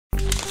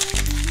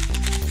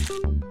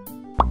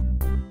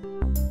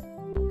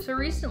So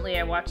recently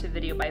I watched a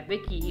video by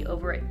Vicky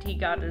over at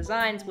T-God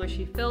Designs where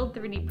she filled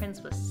 3D prints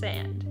with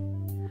sand.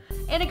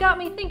 And it got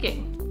me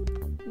thinking,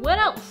 what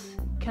else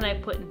can I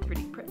put in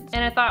 3D prints?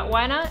 And I thought,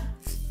 why not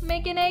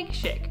make an egg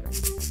shaker?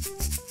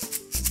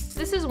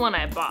 This is one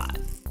I bought.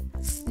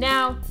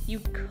 Now, you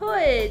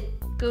could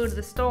go to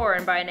the store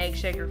and buy an egg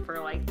shaker for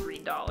like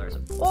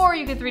 $3, or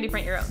you could 3D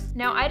print your own.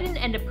 Now, I didn't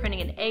end up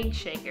printing an egg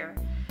shaker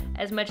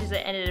as much as I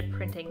ended up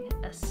printing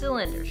a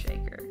cylinder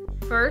shaker.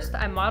 First,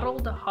 I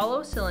modeled a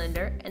hollow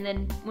cylinder, and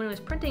then when it was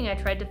printing, I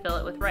tried to fill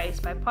it with rice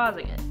by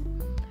pausing it.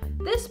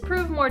 This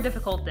proved more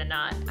difficult than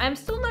not. I'm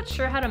still not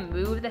sure how to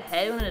move the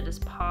head when it is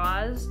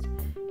paused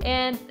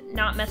and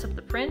not mess up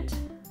the print.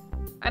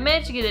 I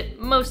managed to get it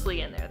mostly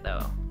in there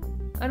though.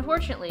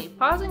 Unfortunately,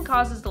 pausing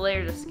causes the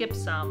layer to skip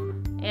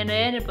some, and I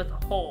ended up with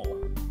a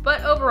hole.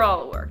 But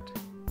overall it worked.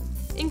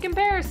 In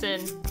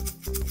comparison,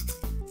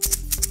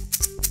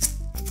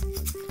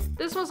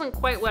 this wasn't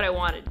quite what I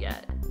wanted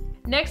yet.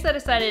 Next I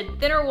decided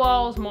thinner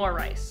walls, more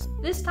rice.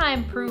 This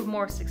time proved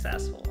more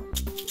successful.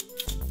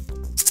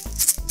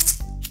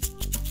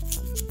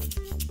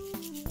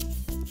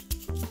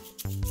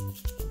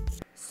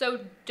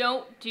 So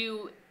don't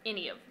do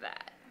any of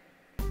that.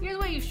 Here's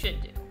what you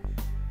should do.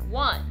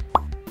 1.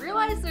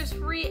 Realize there's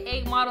free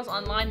egg models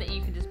online that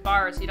you can just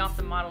borrow so you don't have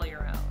to model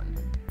your own.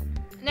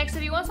 Next,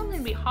 if you want something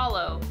to be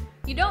hollow,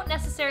 you don't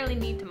necessarily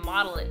need to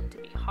model it to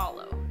be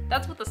hollow.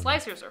 That's what the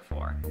slicers are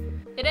for.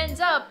 It ends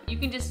up, you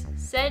can just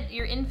set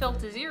your infill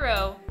to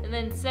 0 and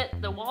then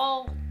set the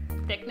wall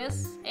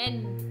thickness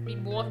and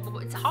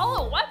it's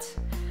hollow, what?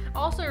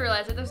 Also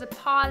realize that there's a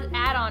pause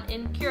add-on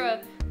in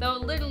Cura that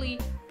will literally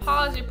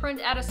pause your print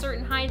at a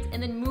certain height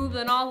and then move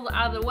the nozzle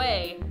out of the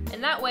way.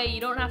 And that way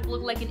you don't have to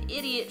look like an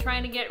idiot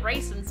trying to get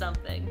rice in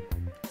something.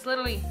 It's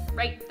literally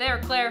right there,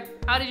 Claire.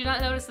 How did you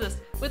not notice this?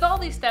 With all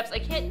these steps, I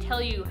can't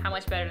tell you how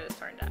much better this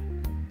turned out.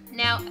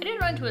 Now, I did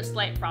run into a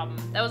slight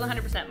problem. That was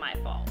 100% my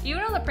fault.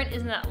 Even though the print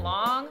isn't that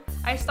long,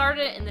 I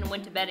started it and then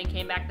went to bed and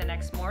came back the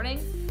next morning.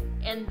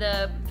 And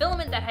the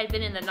filament that had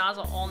been in the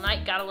nozzle all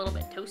night got a little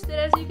bit toasted,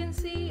 as you can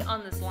see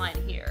on this line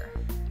here.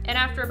 And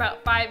after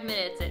about 5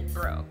 minutes, it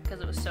broke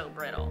because it was so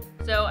brittle.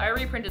 So I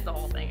reprinted the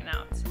whole thing and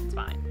now it's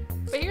fine.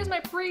 But here's my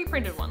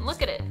pre-printed one.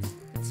 Look at it.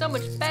 It's so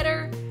much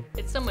better.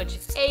 It's so much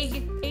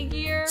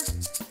eggier.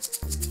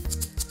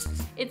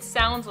 It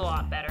sounds a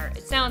lot better.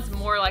 It sounds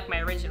more like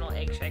my original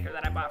egg shaker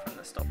that I bought from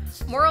the store.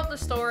 Moral of the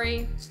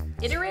story,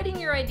 iterating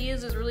your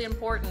ideas is really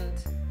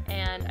important,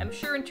 and I'm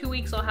sure in 2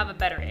 weeks I'll have a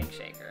better egg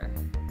shaker.